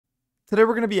Today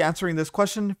we're going to be answering this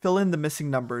question, fill in the missing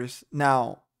numbers.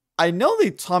 Now, I know they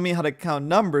taught me how to count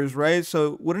numbers, right?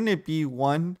 So wouldn't it be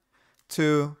 1,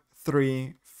 2,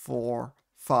 3, 4,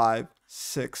 5,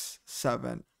 6,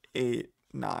 7, 8,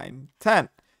 9, 10.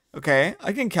 Okay,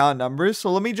 I can count numbers, so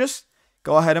let me just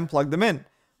go ahead and plug them in.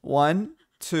 1,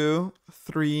 2,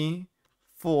 3,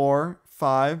 4,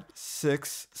 5,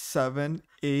 6, 7,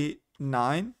 8,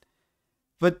 9.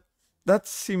 But that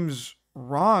seems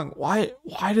wrong. Why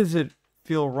does it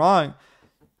feel wrong?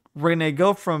 When I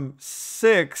go from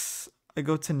 6, I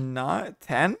go to 9,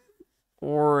 10?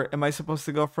 Or am I supposed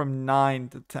to go from 9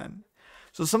 to 10?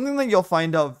 So something that you'll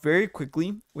find out very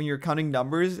quickly when you're counting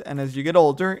numbers and as you get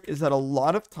older is that a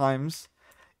lot of times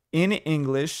in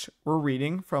English, we're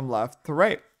reading from left to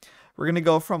right. We're going to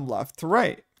go from left to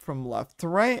right,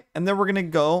 and then we're going to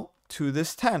go to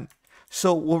this 10.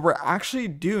 So what we're actually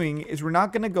doing is we're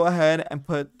not going to go ahead and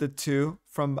put the 2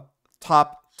 from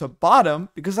top to bottom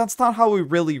because that's not how we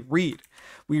really read.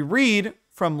 We read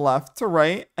from left to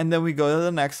right, and then we go to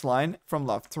the next line from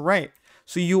left to right.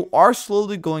 So you are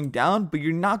slowly going down, but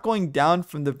you're not going down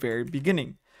from the very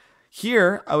beginning.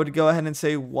 Here, I would go ahead and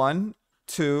say 1,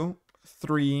 2,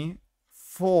 3,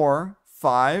 4,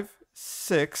 5,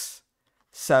 6,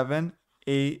 7,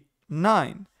 8,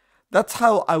 9. That's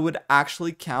how I would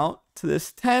actually count to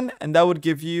this 10, and that would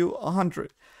give you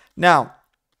 100. Now,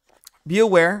 be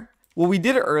aware, what we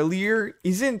did earlier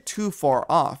isn't too far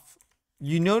off.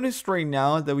 You noticed right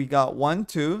now that we got 1,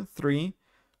 2, 3,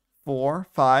 4,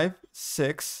 5,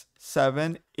 6,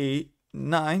 7, 8,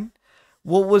 9.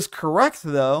 What was correct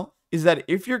though is that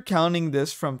if you're counting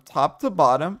this from top to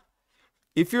bottom,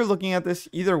 if you're looking at this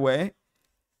either way,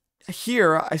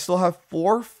 here I still have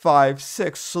 4, 5,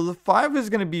 6. So the 5 is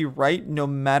going to be right no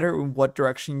matter in what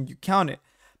direction you count it.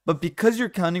 But because you're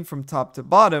counting from top to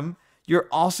bottom, you're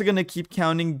also going to keep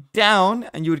counting down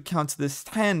and you would count to this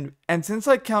 10. And since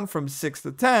I count from 6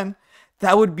 to 10,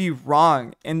 that would be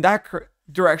wrong. And that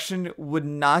direction would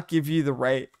not give you the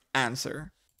right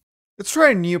answer. Let's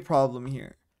try a new problem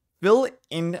here. Fill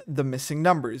in the missing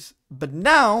numbers. But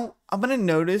now I'm going to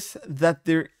notice that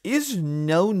there is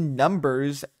no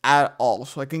numbers at all.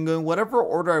 So I can go in whatever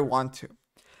order I want to.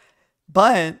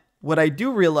 But what I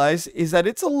do realize is that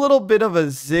it's a little bit of a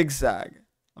zigzag.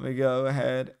 Let me go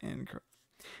ahead and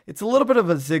it's a little bit of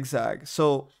a zigzag.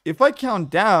 So if I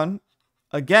count down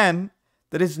again,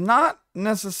 that is not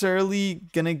necessarily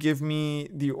going to give me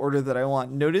the order that I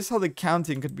want. Notice how the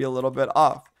counting could be a little bit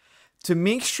off. To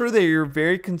make sure that you're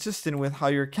very consistent with how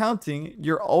you're counting,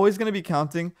 you're always going to be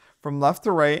counting from left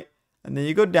to right, and then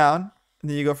you go down,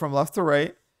 and then you go from left to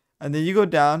right, and then you go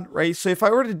down, right? So if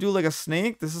I were to do like a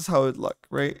snake, this is how it would look,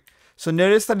 right? So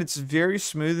notice that it's very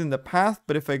smooth in the path,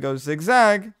 but if I go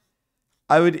zigzag,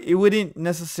 it wouldn't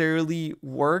necessarily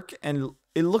work, and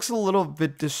it looks a little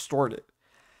bit distorted.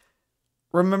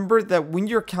 Remember that when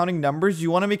you're counting numbers,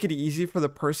 you want to make it easy for the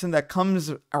person that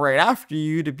comes right after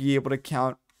you to be able to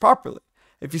count properly.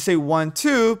 If you say 1,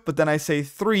 2, but then I say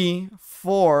 3,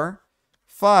 4,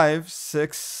 5,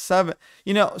 6, 7,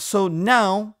 so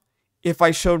now if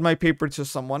I showed my paper to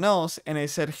someone else and I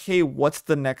said, hey, what's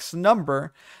the next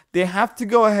number? They have to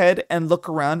go ahead and look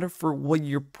around for what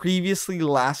your previously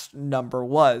last number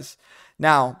was.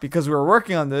 Now, because we were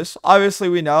working on this, obviously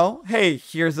we know, hey,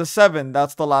 here's a 7.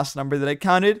 That's the last number that I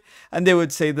counted. And they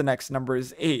would say the next number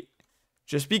is 8.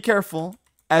 Just be careful,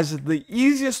 as the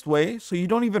easiest way, so you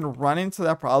don't even run into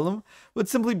that problem, would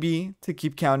simply be to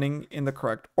keep counting in the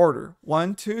correct order.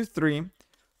 1, 2, 3,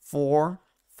 4,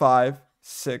 5,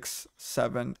 6,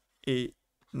 7, 8,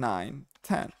 9,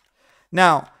 10.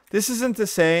 Now, this isn't to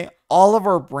say all of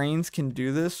our brains can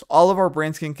do this. All of our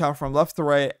brains can count from left to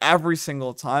right every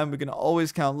single time. We can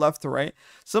always count left to right.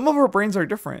 Some of our brains are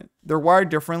different. They're wired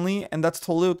differently, and that's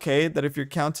totally okay. That if you're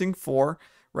counting 4,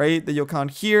 right, that you'll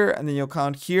count here, and then you'll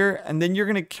count here, and then you're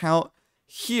going to count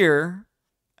here,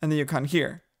 and then you'll count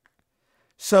here.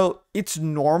 So it's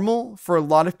normal for a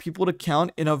lot of people to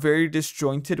count in a very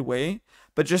disjointed way,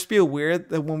 but just be aware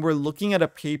that when we're looking at a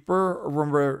paper or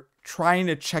when we're trying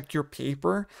to check your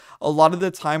paper, a lot of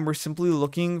the time we're simply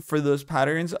looking for those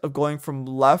patterns of going from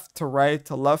left to right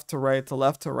to left to right to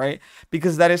left to right,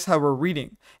 because that is how we're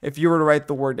reading. If you were to write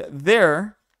the word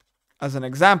there as an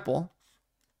example,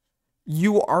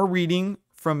 you are reading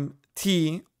from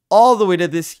T all the way to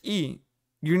this E.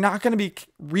 You're not going to be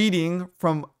reading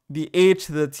from the H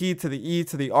to the T to the E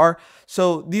to the R.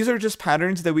 So these are just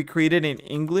patterns that we created in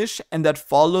English and that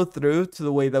follow through to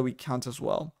the way that we count as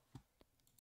well.